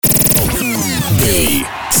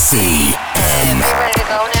BCM. Ready to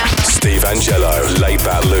go now? Steve Angelo,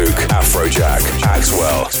 Laidback Luke, Afrojack,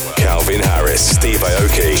 Axwell, Calvin Harris, Steve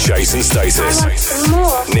Aoki, Jason Status,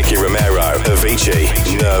 Nicky Romero, Avicii,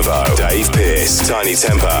 Nervo, Dave Pearce, Tiny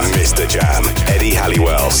Temper, Mr. Jam, Eddie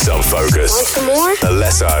Halliwell, Some Focus, Want some more?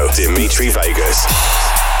 Alesso, Dimitri Vegas.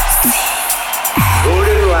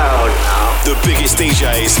 Good and loud now. The biggest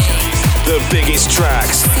DJs, the biggest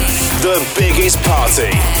tracks, the biggest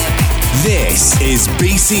party. This is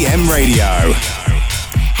BCM Radio.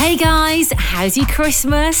 Hey guys, how's your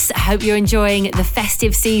Christmas? Hope you're enjoying the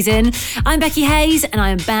festive season. I'm Becky Hayes and I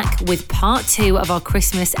am back with part 2 of our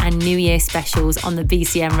Christmas and New Year specials on the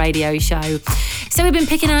BCM radio show. So we've been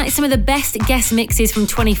picking out some of the best guest mixes from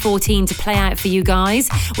 2014 to play out for you guys.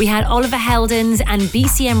 We had Oliver Heldens and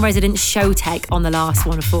BCM resident Showtek on the last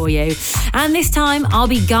one for you. And this time I'll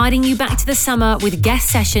be guiding you back to the summer with guest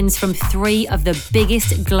sessions from 3 of the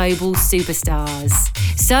biggest global superstars.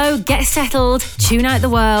 So get settled, tune out the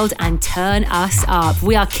world and turn us up.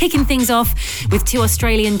 We are kicking things off with 2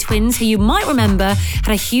 Australian twins who you might remember had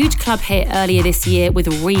a huge club hit earlier this year with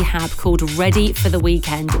Rehab called Ready for the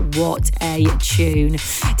Weekend. What a tune.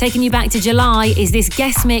 Taking you back to July is this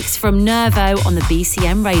guest mix from Nervo on the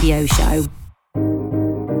BCM radio show.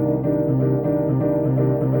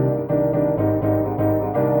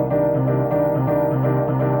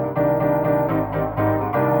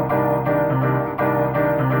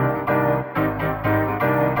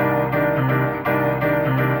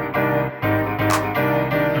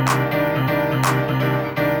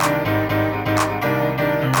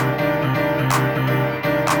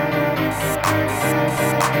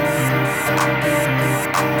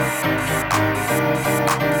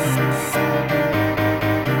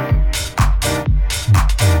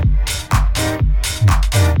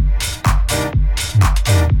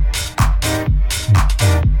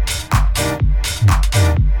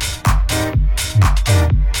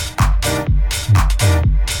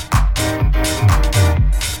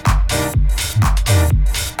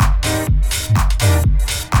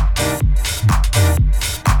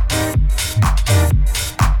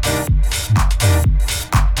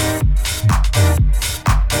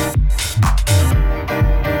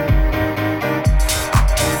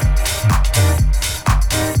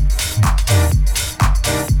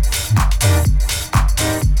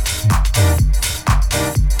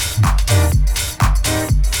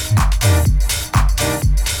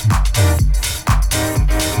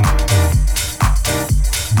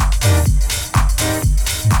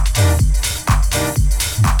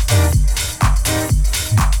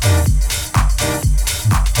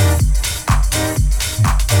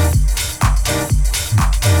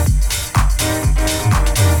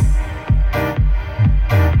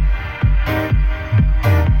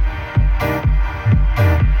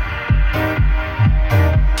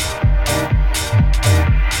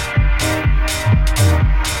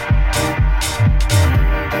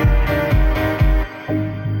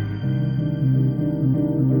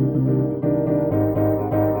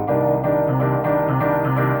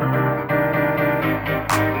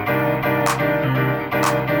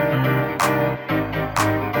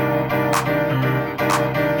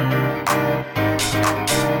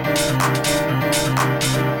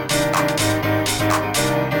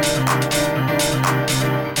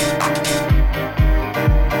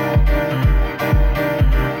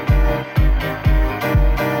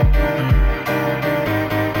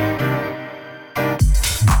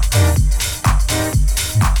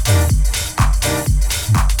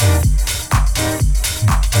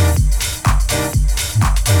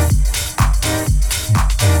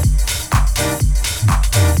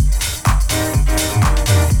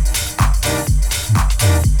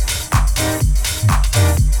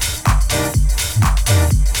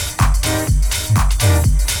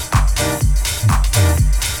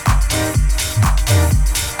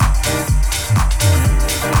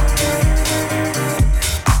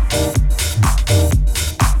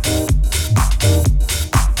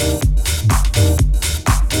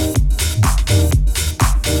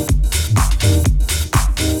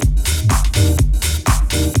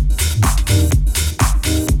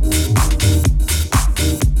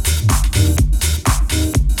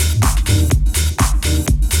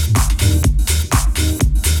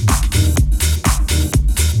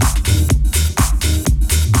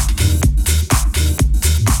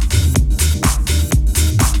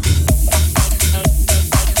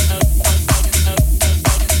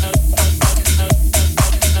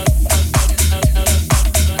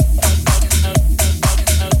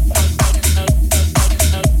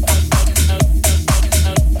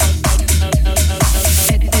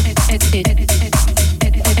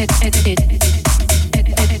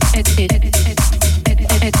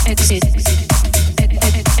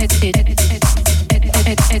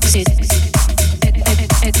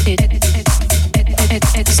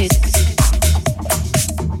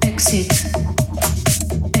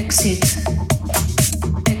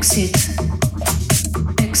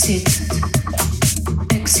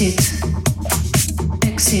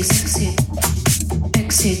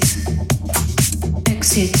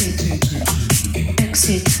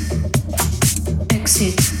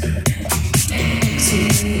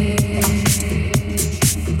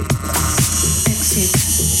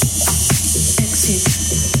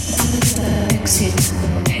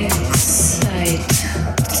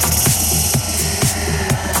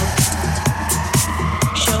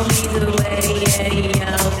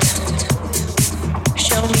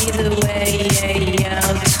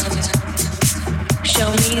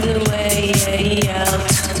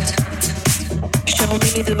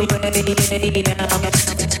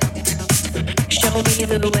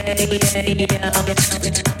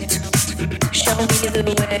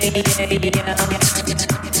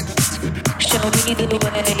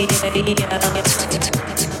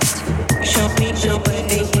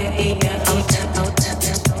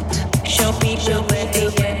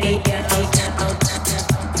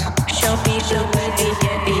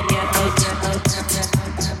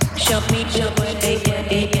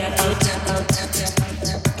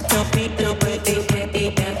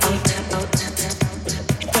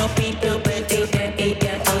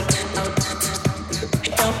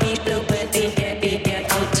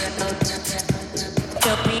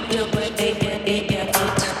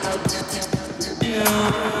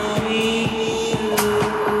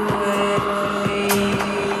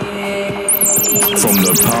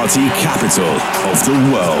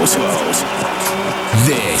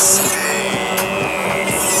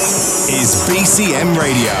 BCM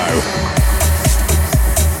Radio.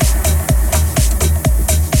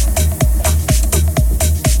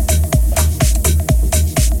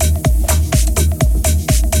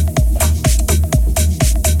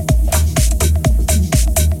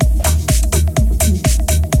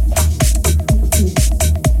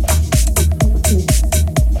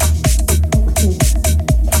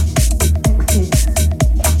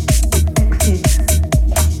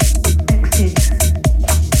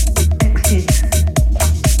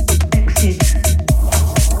 Exit.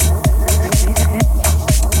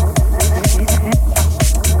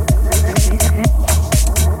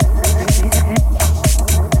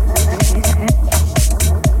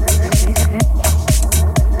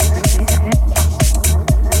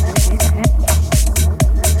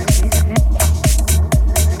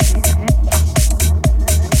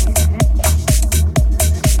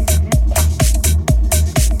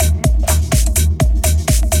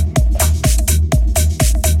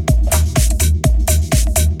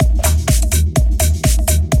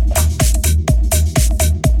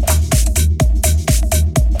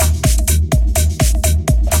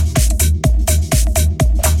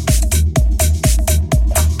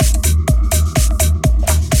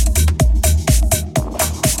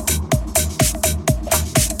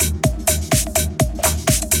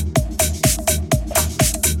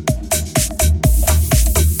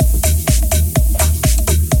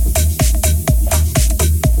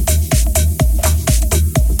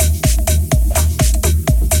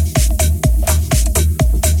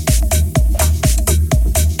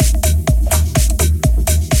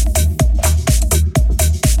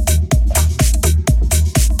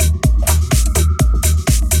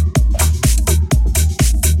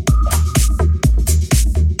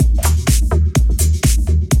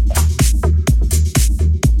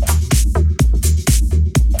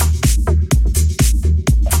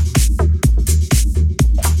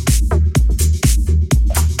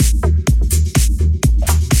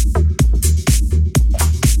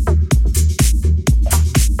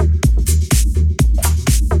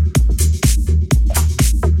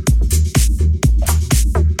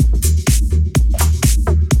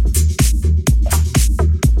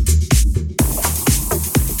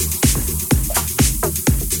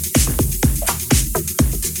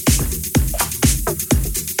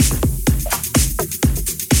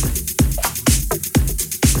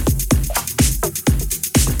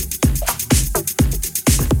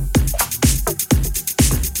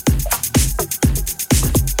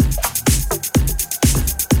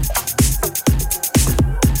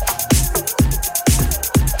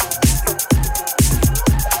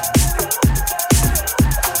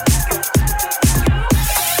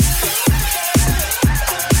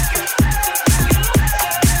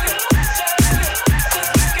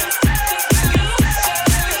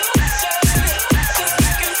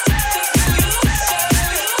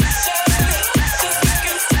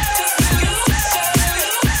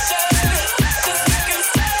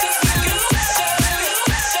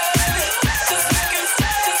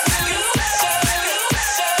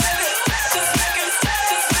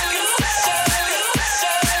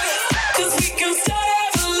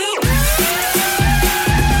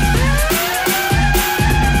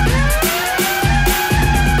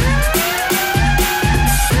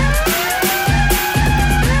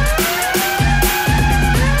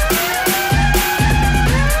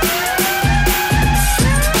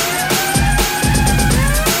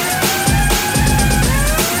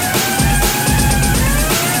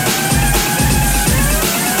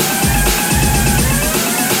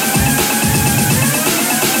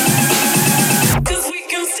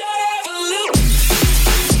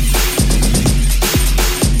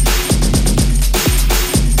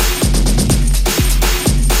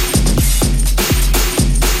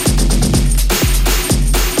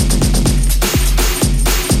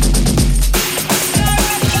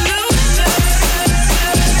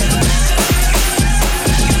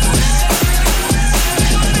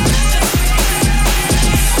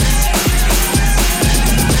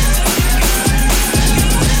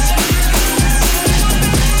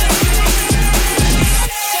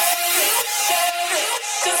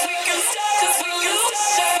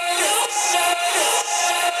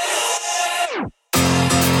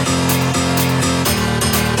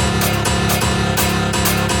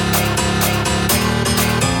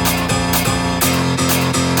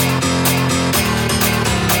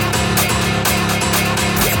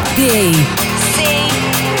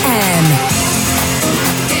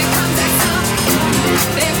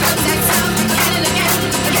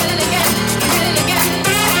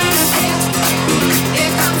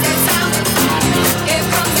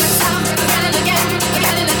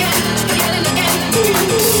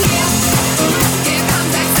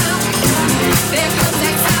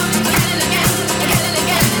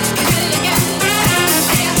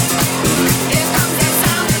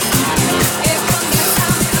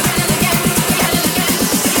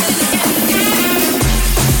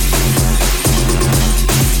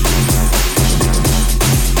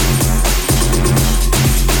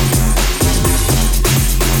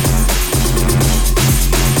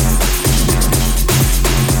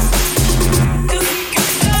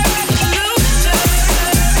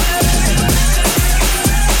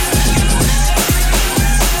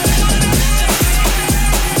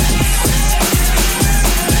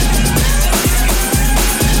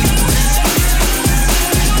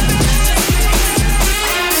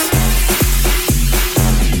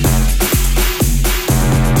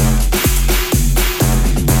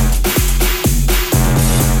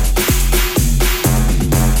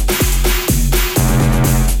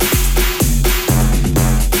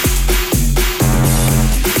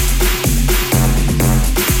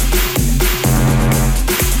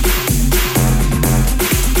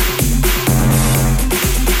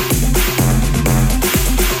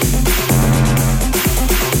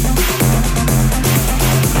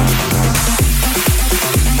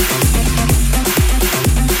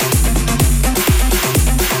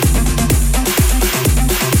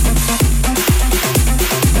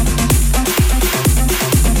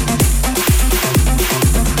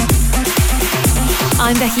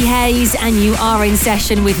 I'm Becky Hayes, and you are in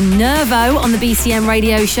session with Nervo on the BCM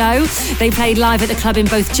radio show. They played live at the club in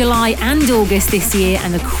both July and August this year,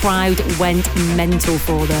 and the crowd went mental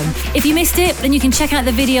for them. If you missed it, then you can check out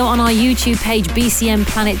the video on our YouTube page, BCM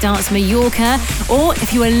Planet Dance Mallorca, or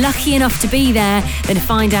if you were lucky enough to be there, then to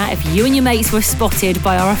find out if you and your mates were spotted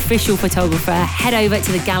by our official photographer, head over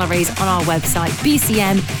to the galleries on our website,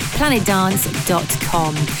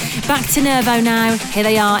 bcmplanetdance.com. Back to Nervo now. Here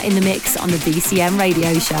they are in the mix on the BCM radio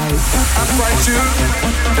show. I'm quite sure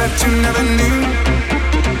that you never knew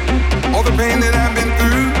all the pain that I've been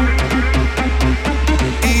through.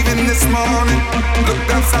 Even this morning, looked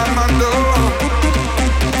outside my door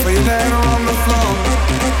for you laying on the floor.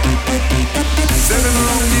 7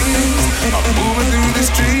 long years of moving through the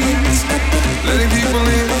streets, letting people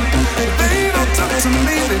in. They don't talk to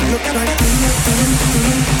me, they look like me.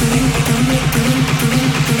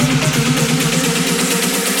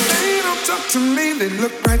 They don't talk to me, they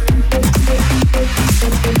look like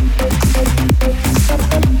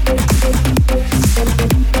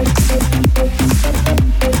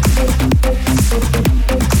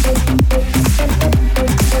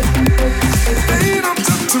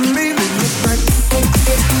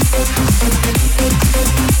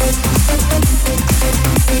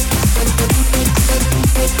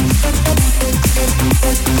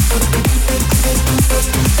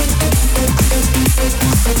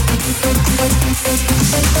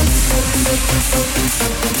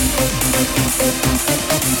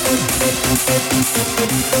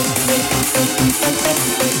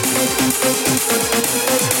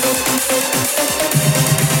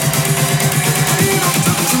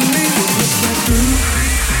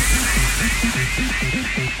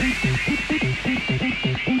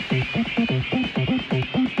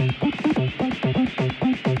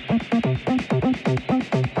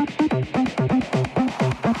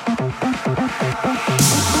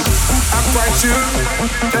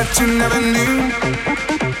that you never knew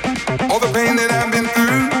all the pain that I've been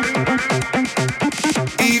through.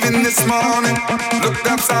 Even this morning, looked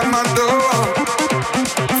outside my door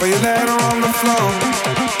for your letter on the floor.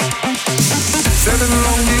 7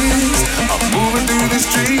 long years of moving through the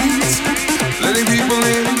streets, letting people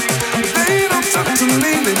in. They don't talk to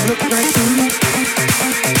me, they look like me.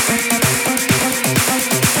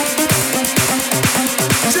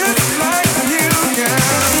 Just like you, girl.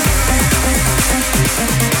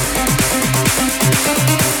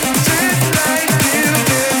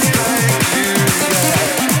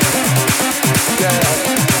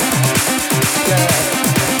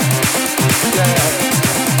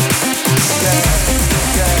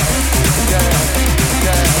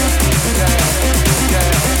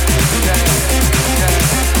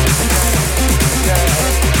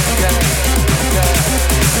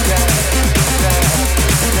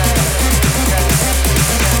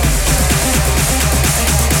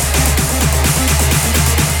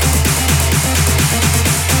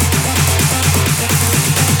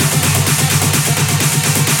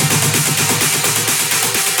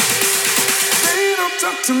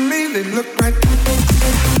 To me, they look right.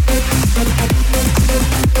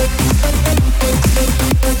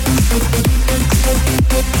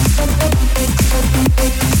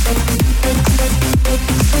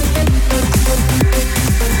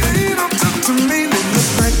 They don't talk to me, they look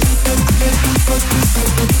right.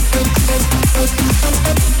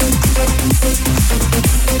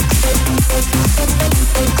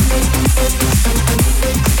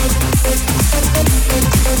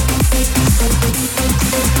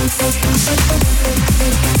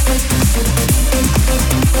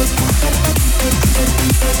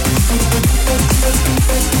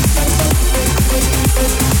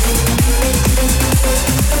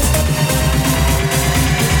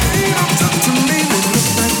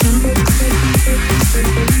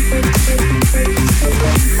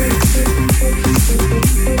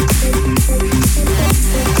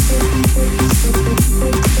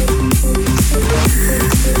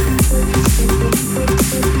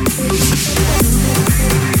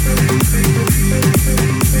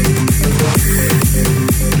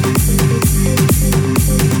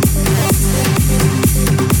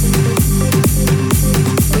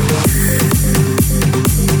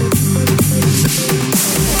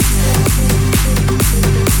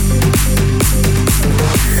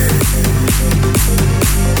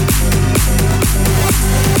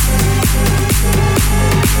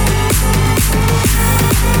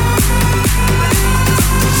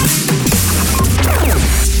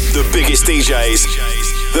 DJs,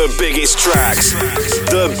 the biggest tracks,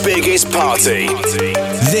 the biggest party.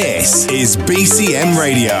 This is BCM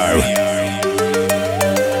Radio.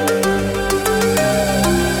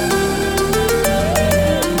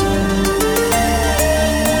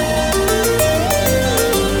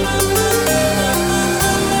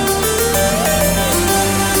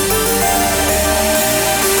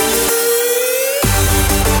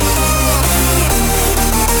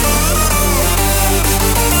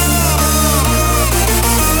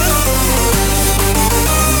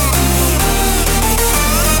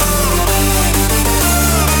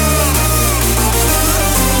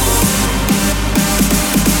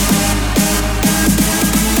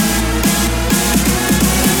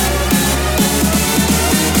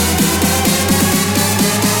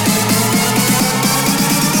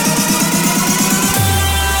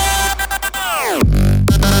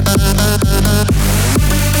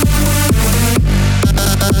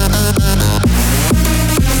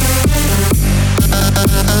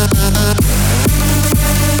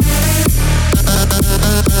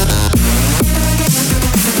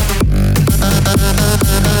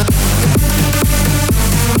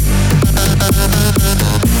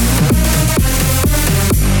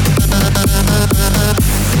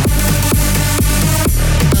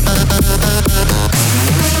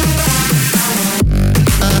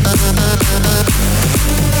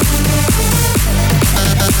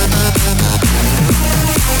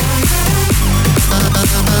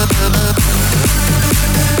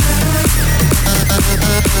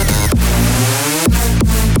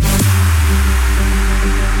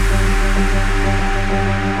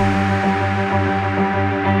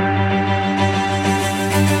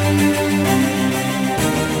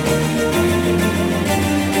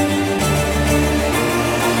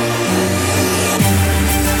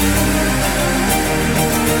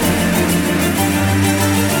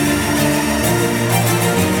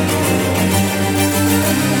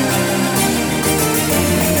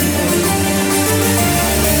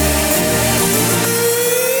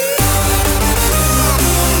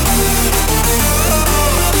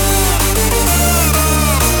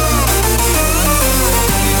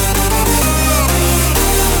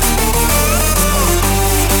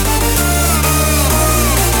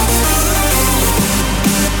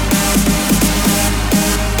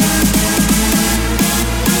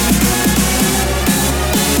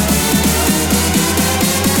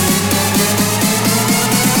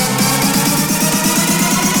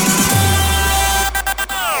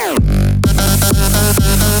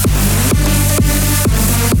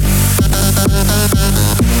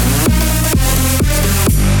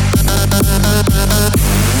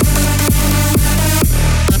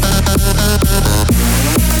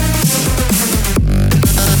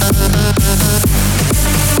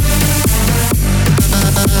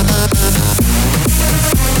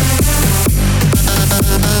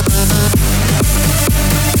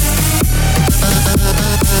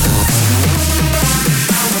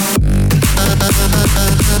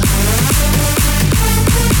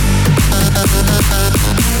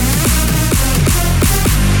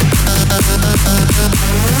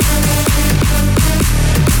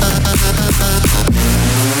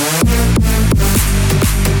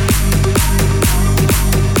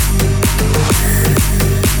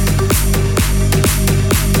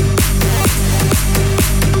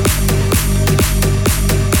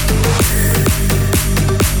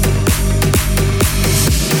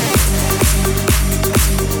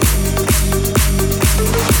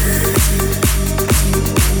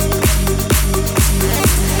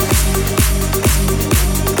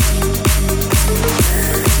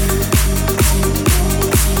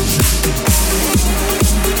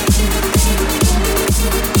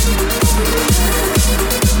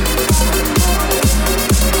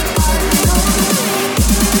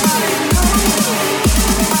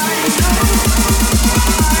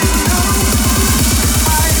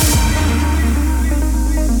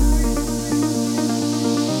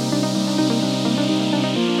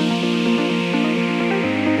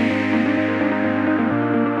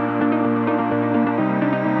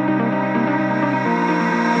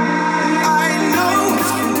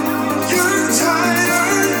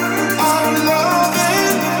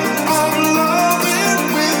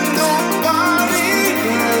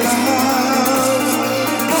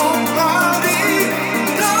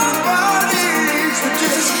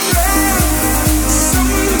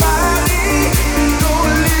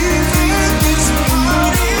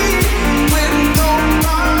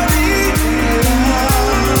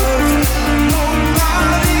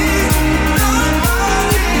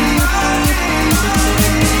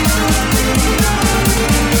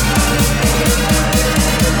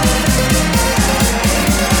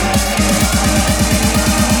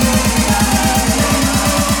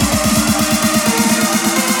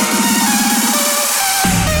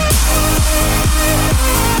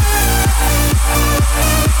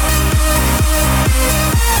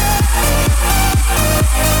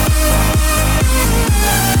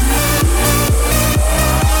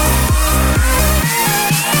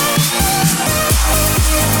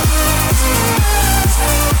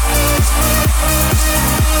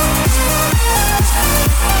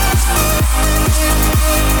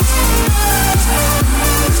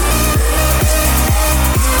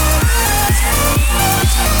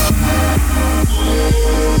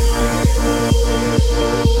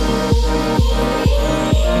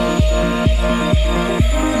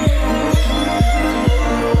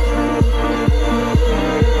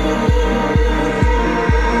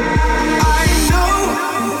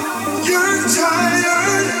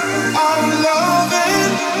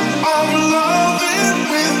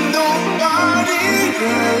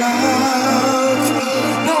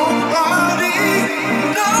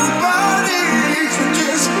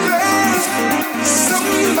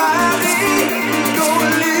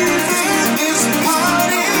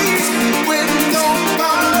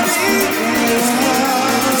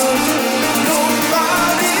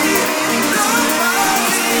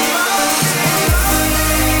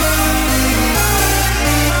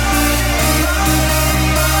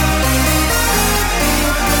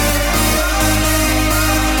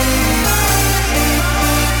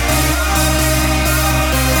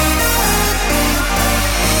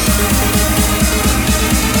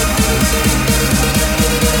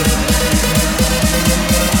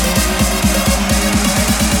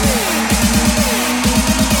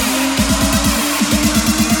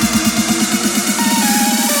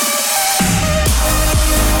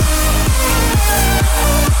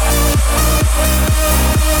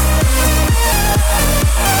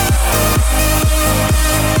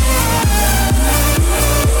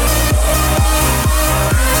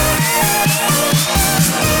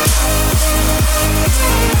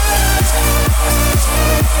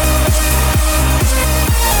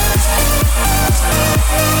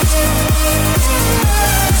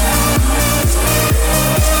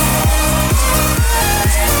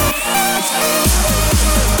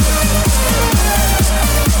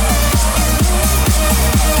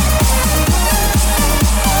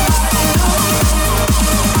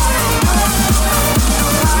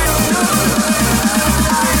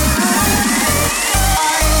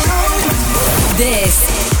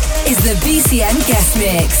 is the BCM Guest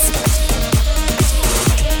Mix.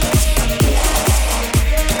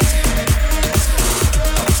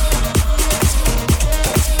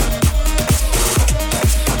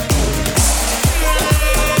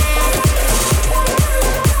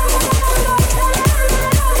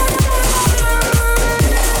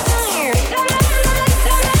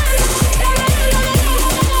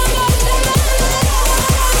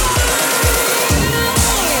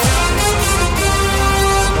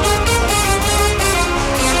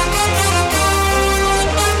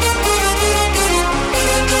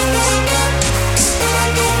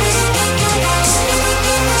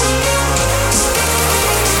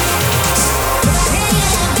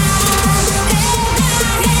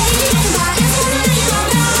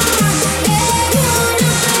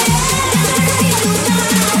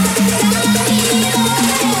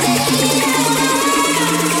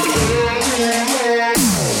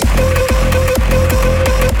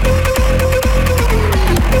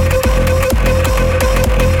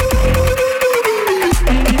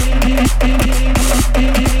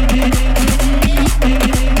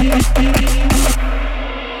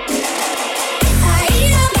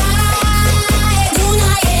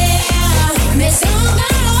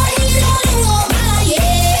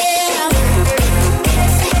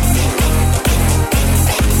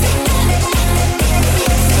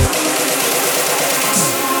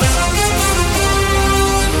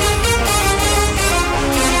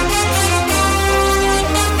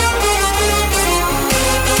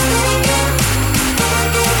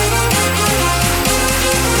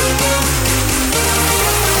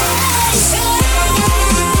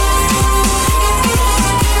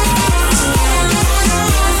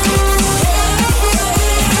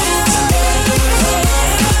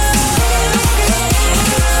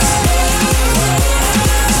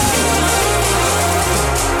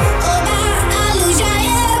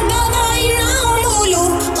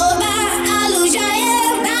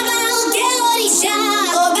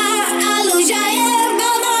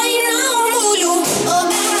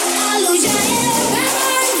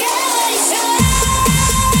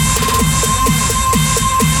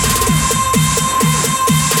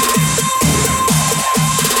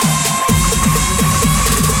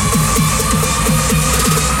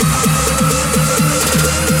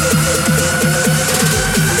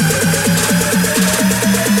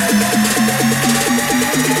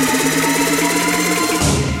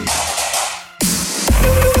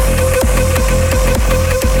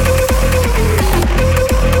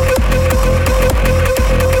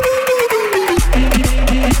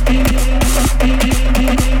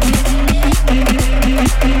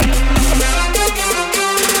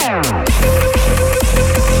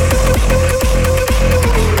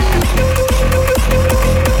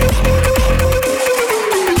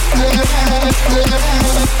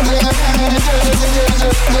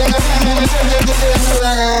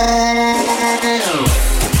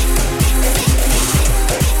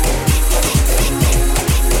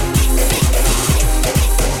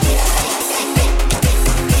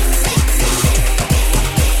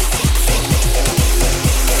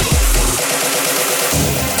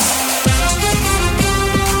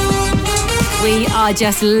 are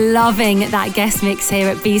just loving that guest mix here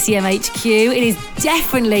at BCM HQ. It is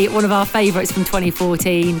definitely one of our favourites from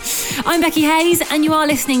 2014. I'm Becky Hayes, and you are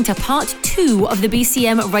listening to part 2 of the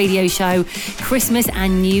BCM radio show, Christmas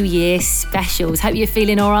and New Year specials. Hope you're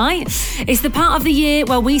feeling all right. It's the part of the year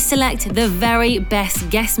where we select the very best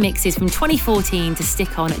guest mixes from 2014 to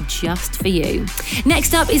stick on just for you.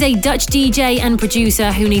 Next up is a Dutch DJ and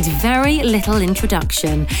producer who needs very little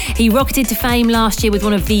introduction. He rocketed to fame last year with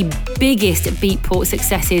one of the biggest Beatport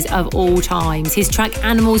successes of all times. His track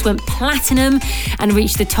Animals went platinum and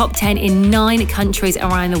reached the top 10 in 9 countries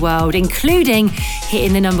around the world, including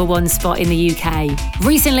hitting the #1 spot in the UK.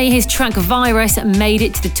 Recently, his track Virus made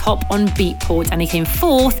it to the top on Beatport, and he came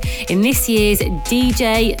 4th in this year's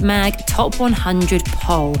DJ Mag Top 100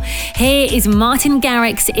 poll. Here is Martin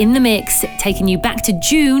Garrix in the mix, taking you back to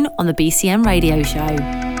June on the BCM radio show.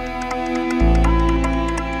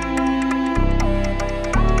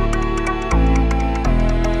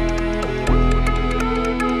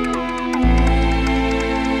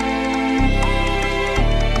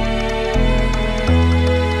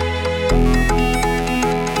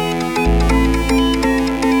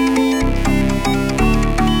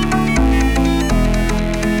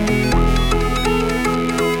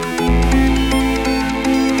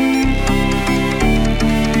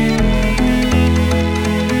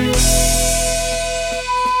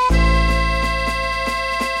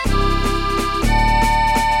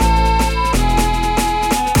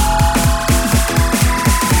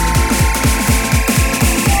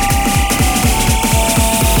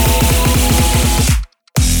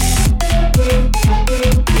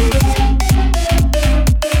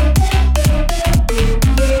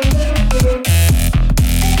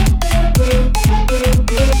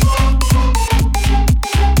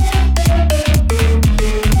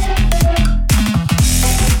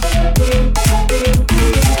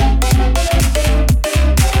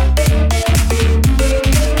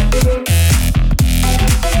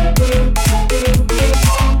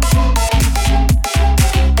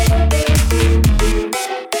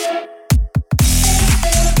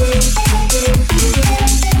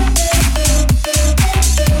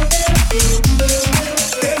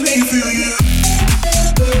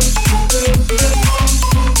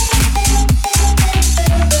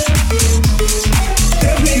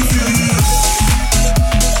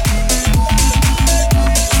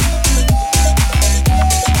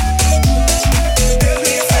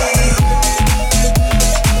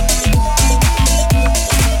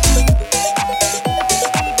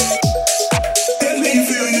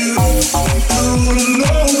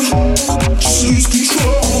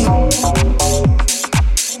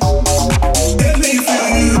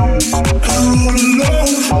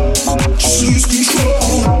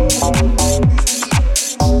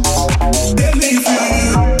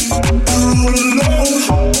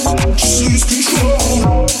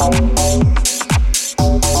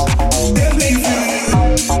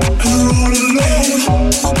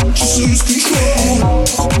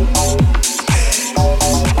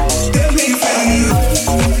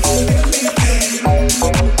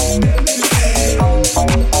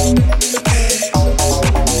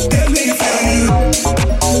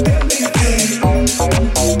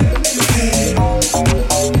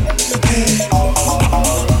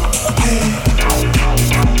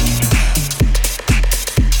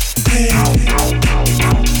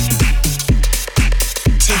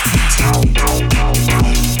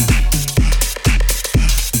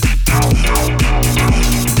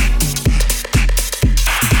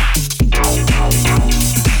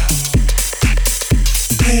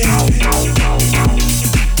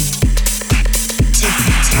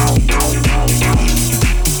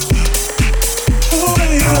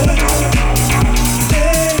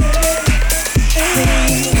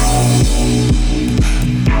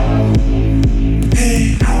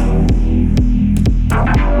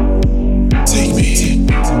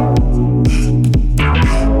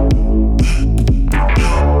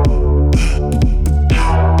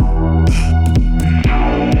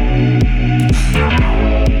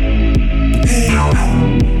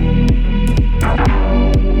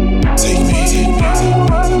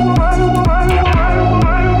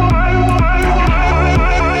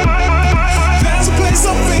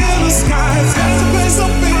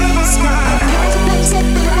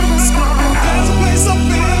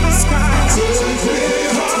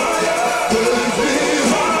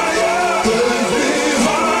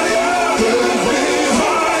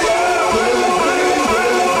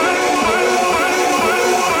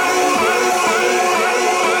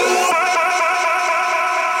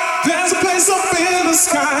 There's a place up in the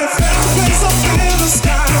sky. There's a place up in the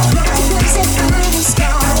sky. There's a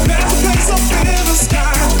place up in the sky.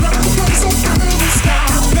 There's a place up in the sky.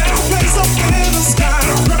 There's a place up in the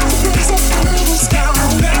sky. There's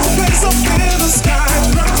a place up in the sky. There's a place up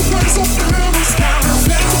in the sky.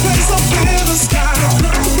 There's a place up in the sky. There's a place up in the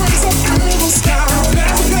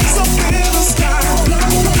sky. There's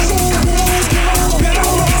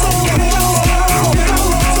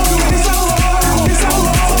a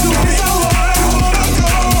place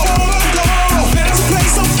up in the sky. There's a place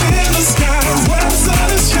up in the sky.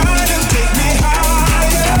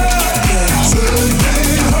 There's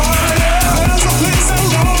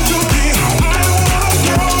a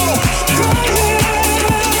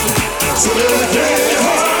place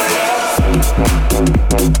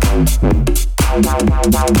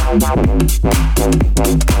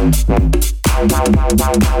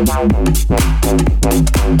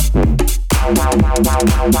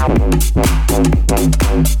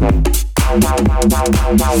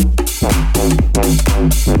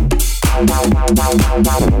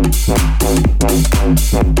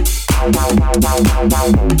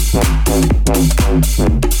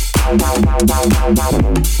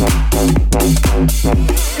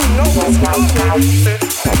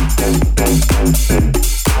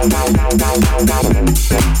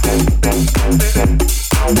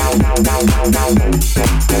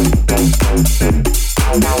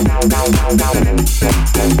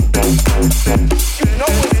in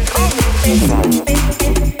the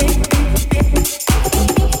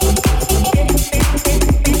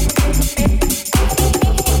sky.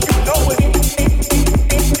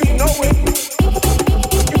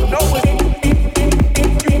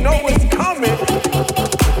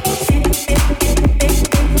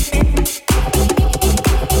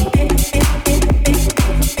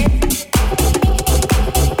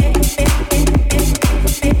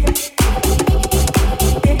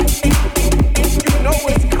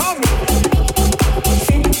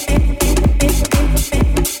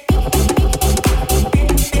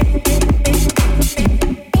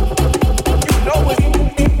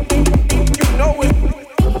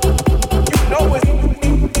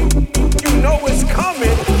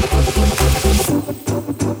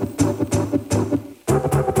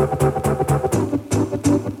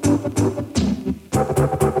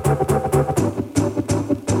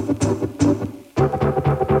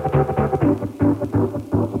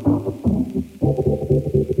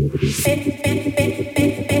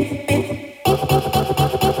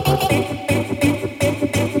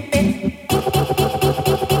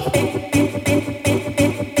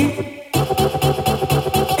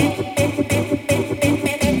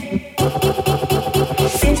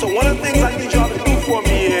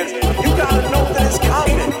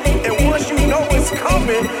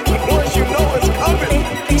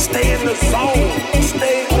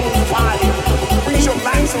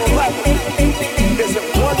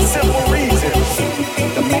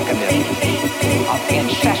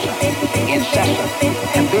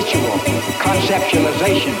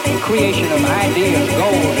 Creation of ideas,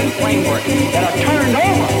 goals, and frameworks that are turned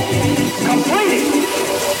over completely.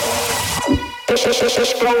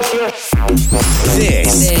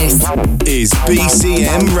 This is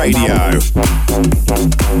BCM Radio.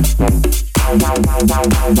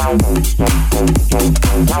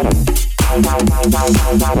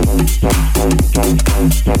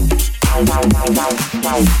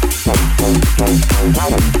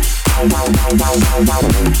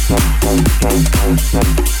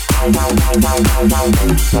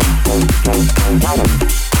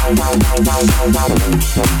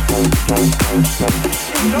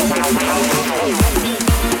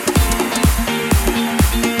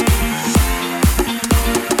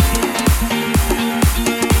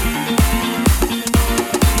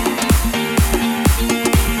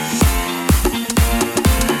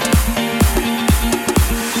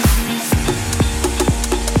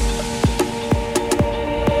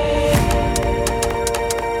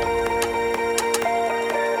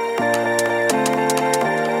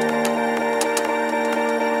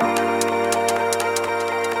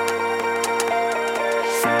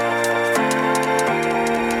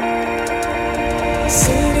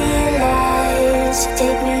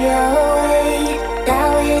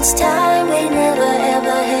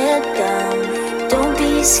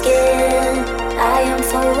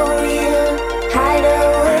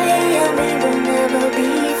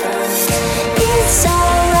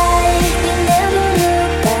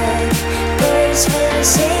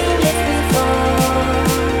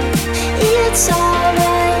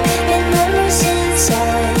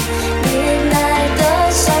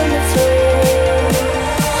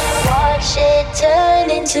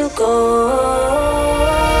 Turning turning to gold.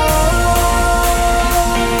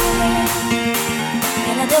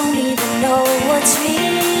 And I don't even know what's real.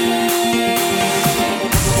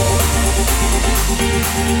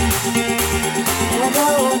 And I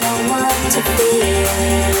don't know what to feel.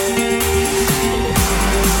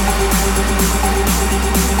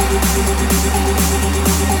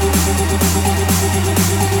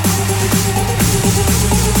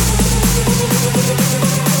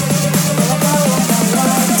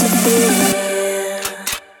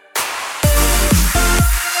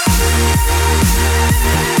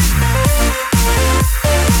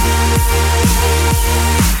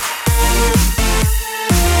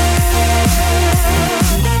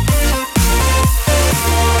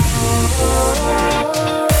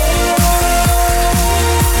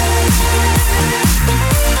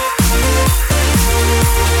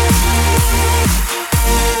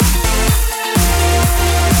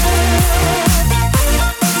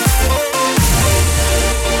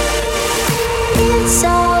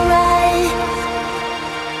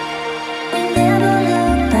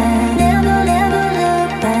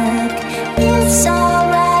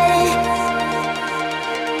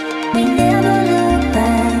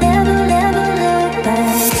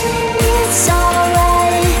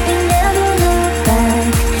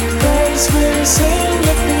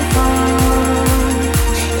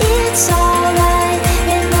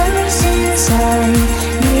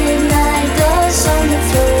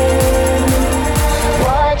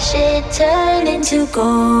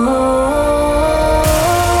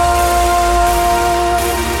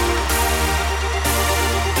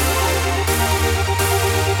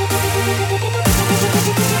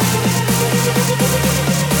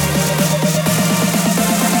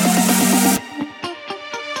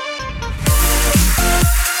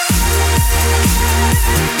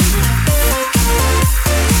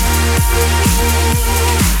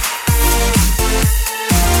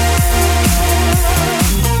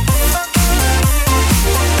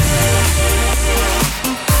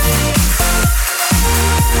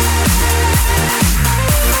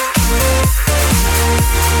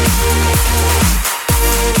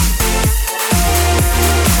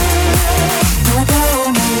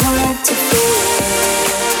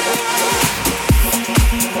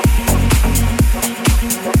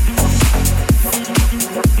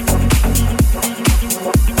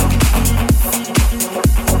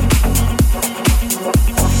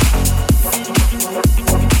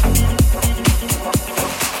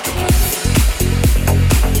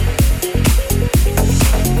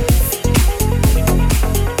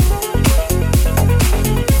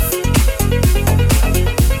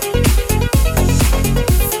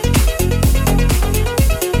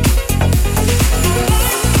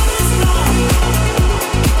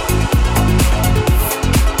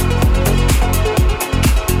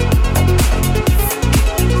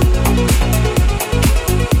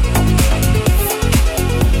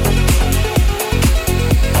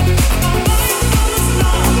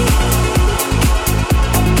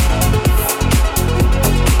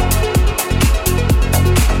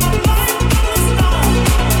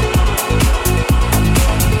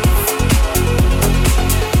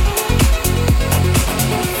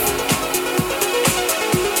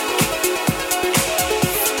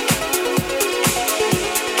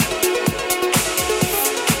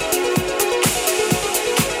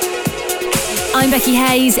 I'm Becky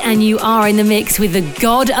Hayes, and you are in the mix with the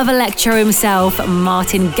god of electro himself,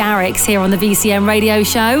 Martin Garrix, here on the BCM radio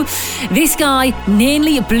show. This guy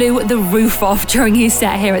nearly blew the roof off during his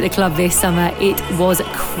set here at the club this summer. It was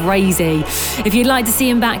crazy. If you'd like to see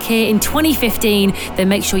him back here in 2015, then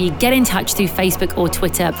make sure you get in touch through Facebook or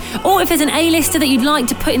Twitter. Or if there's an A-lister that you'd like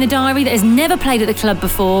to put in the diary that has never played at the club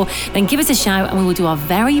before, then give us a shout and we will do our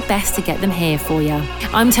very best to get them here for you.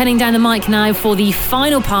 I'm turning down the mic now for the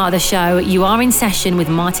final part of the show. You are in session with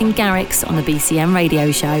Martin Garrix on the BCM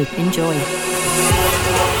radio show. Enjoy.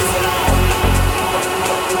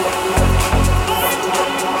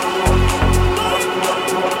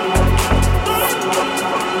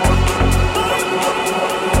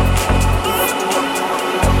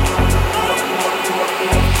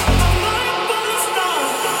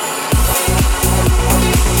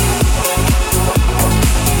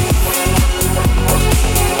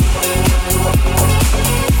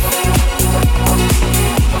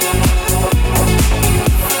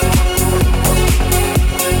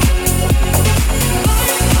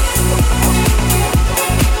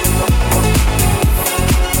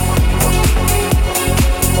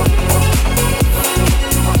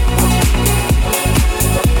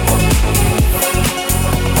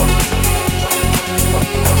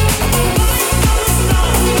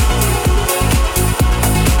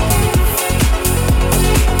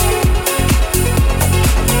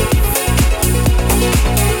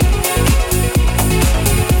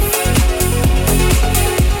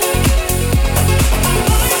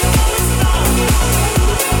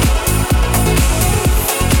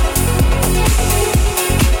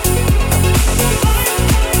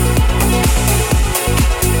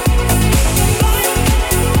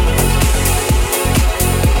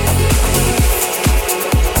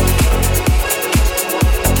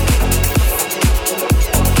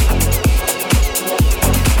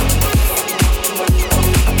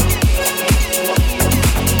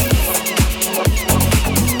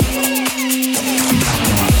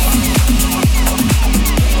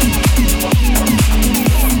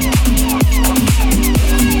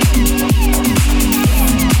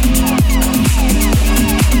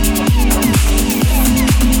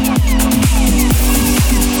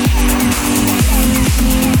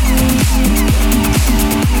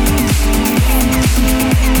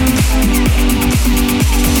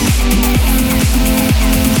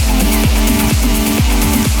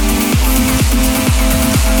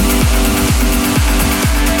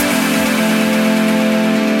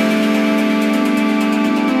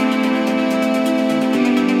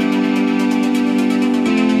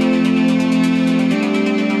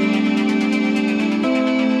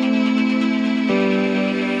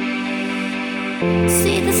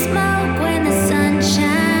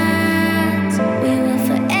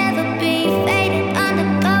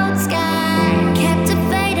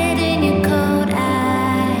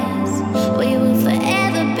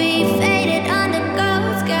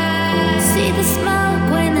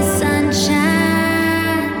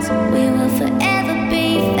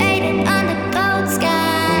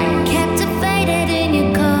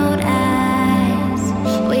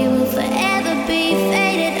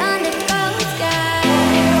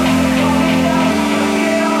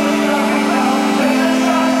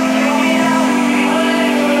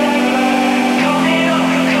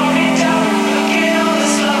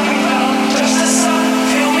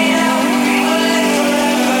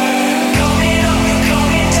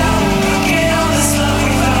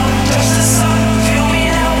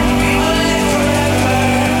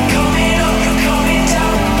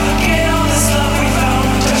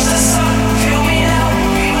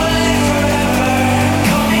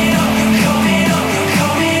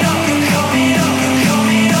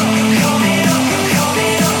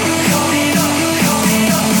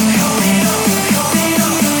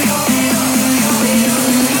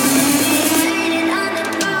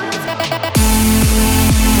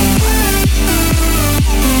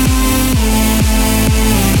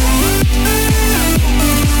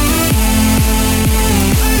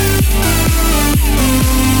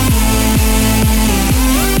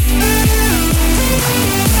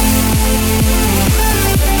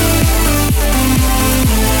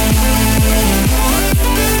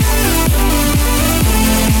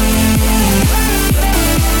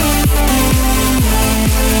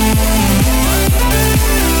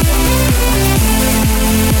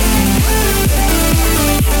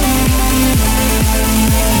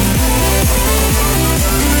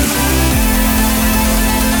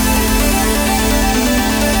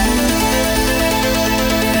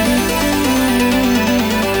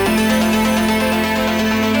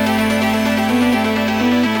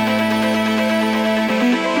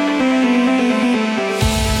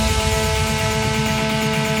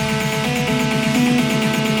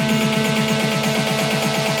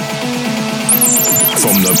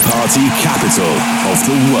 dance party capital of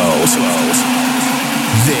the world.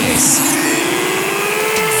 This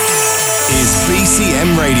is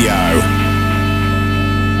BCM Radio.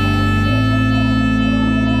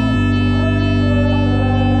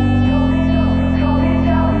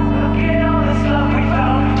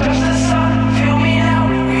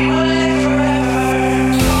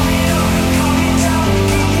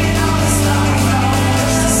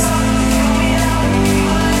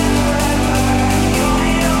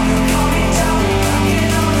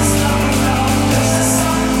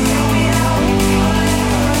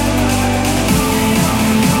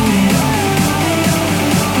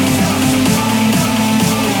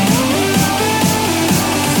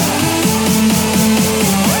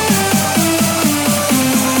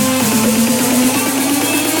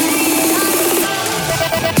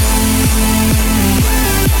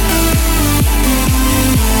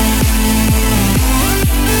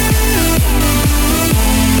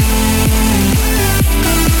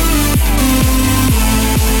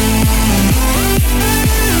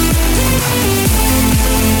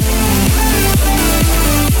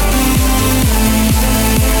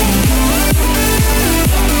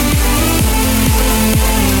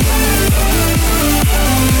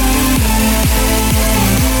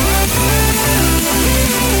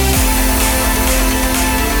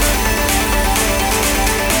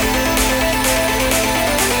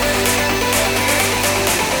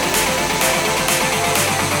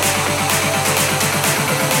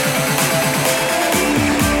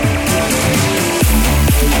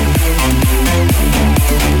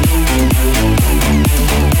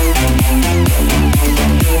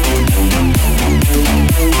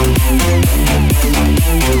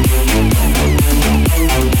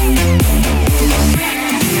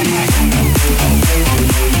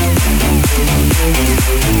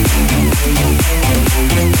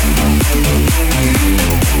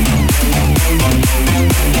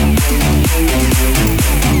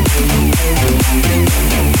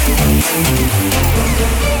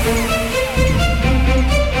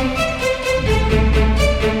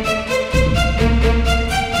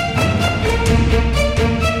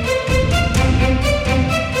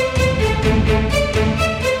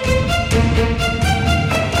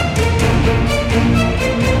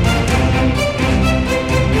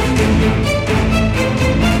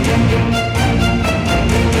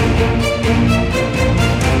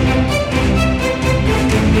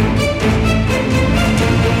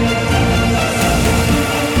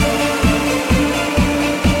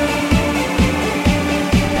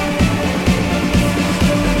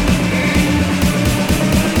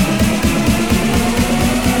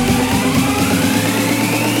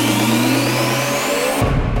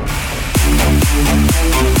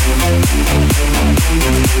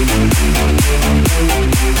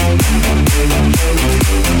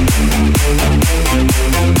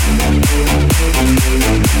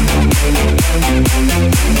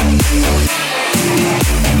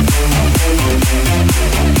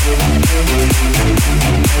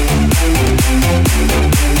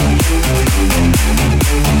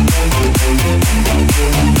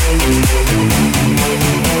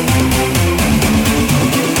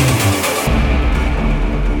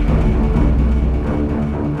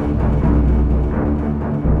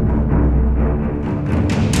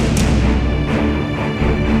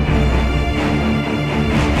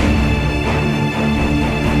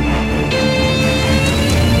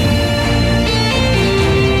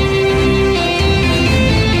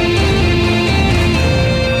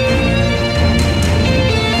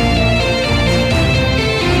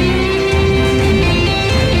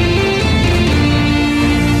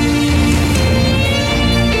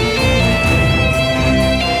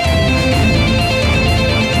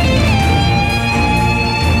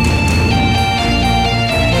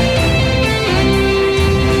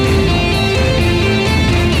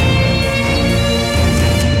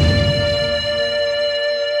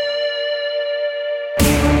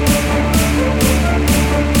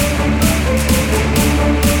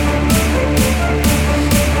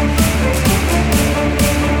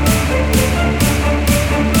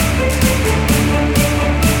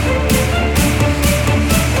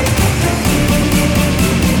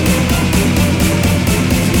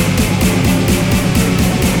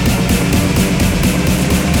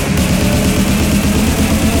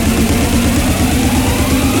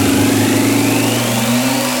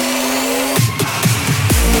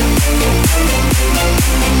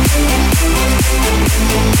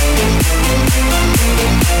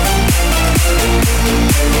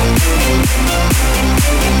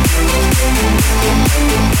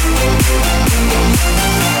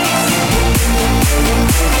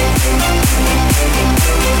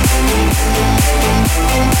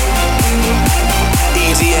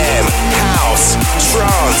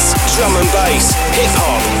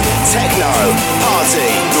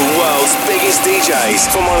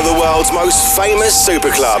 DJs from one of the world's most famous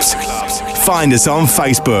superclubs. Find us on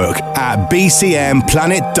Facebook at BCM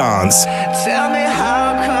Planet Dance. Tell me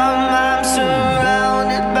how come I'm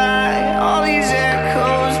surrounded by all these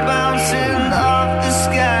echoes bouncing off the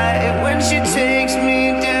sky. When she takes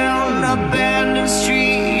me down abandoned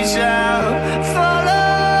streets, I'll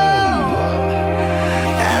follow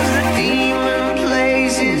as the demon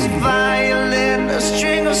plays his violin. A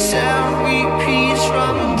string of sound repeats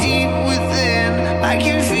from deep within. I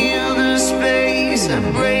can feel the space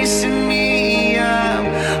embracing me. I'm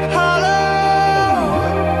hollow.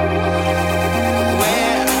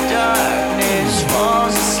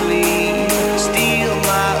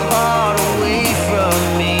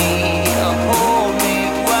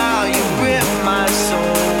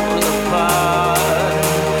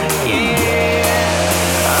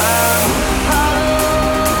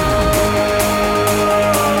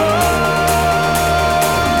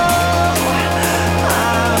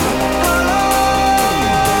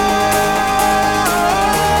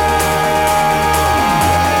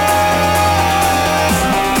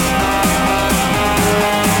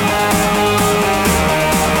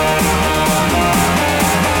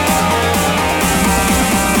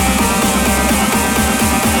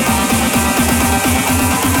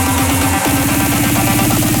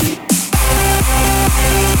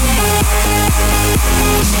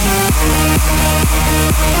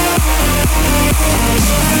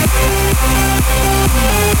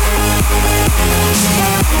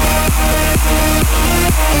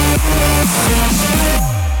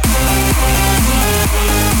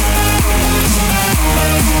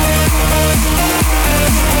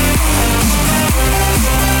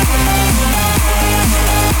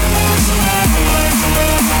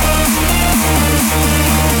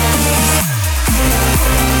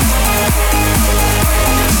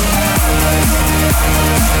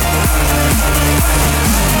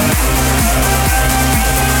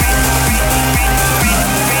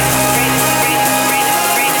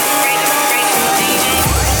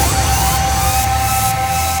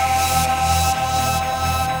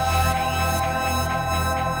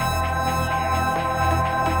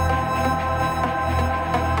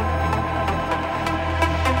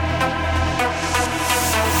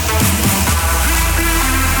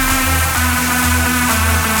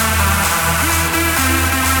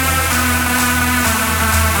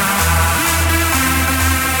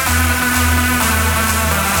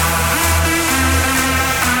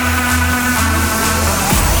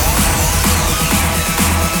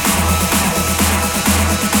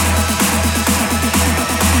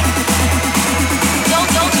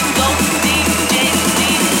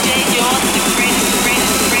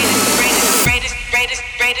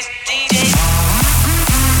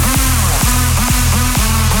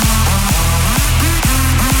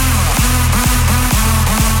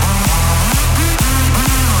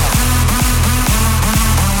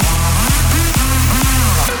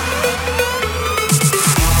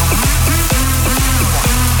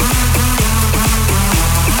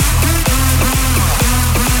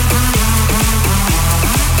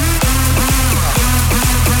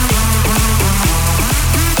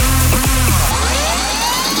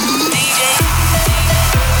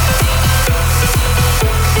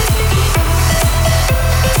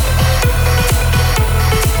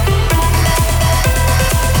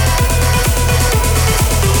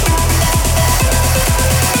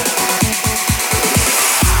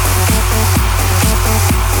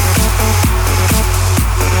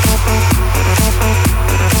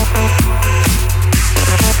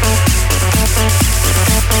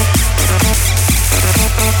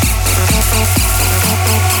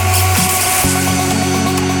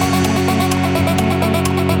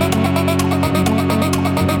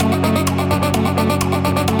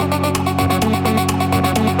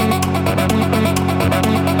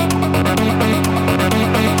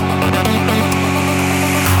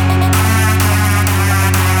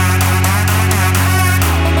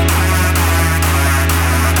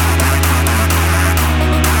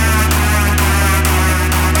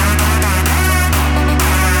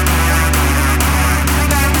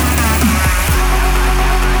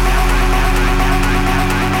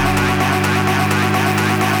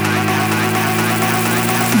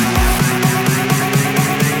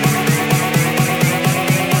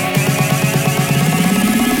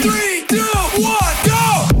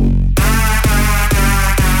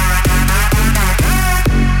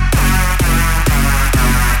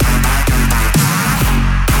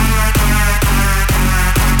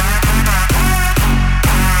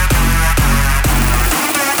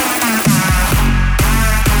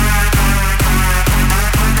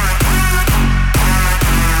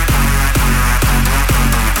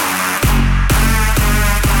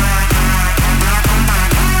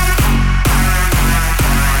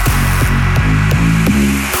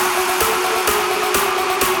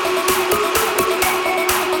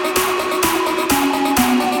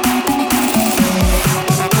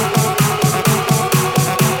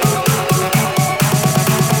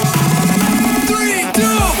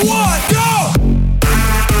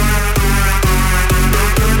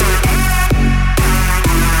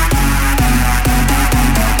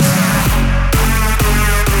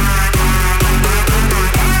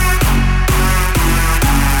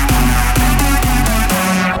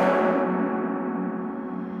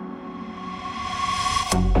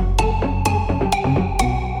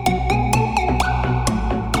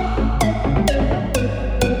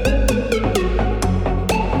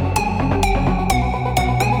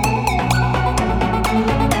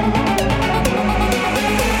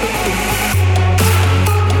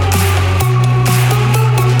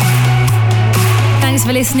 Thanks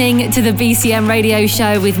for listening to the BCM Radio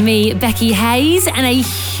Show with me, Becky Hayes, and a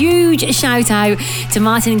huge shout out to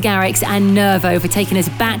Martin Garrix and Nervo for taking us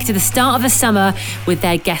back to the start of the summer with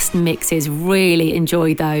their guest mixes. Really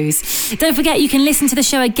enjoyed those. Don't forget you can listen to the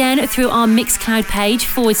show again through our Mixcloud page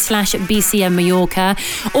 /BCM Mallorca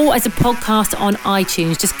or as a podcast on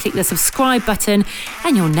iTunes. Just click the subscribe button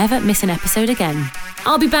and you'll never miss an episode again.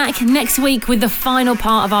 I'll be back next week with the final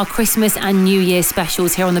part of our Christmas and New Year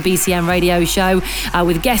specials here on the BCM Radio Show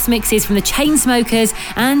with guest mixes from the Chainsmokers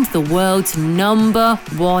and the world's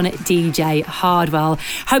 #1 DJ, Hardwell.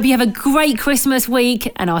 Hope you have a great Christmas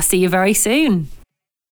week and I'll see you very soon.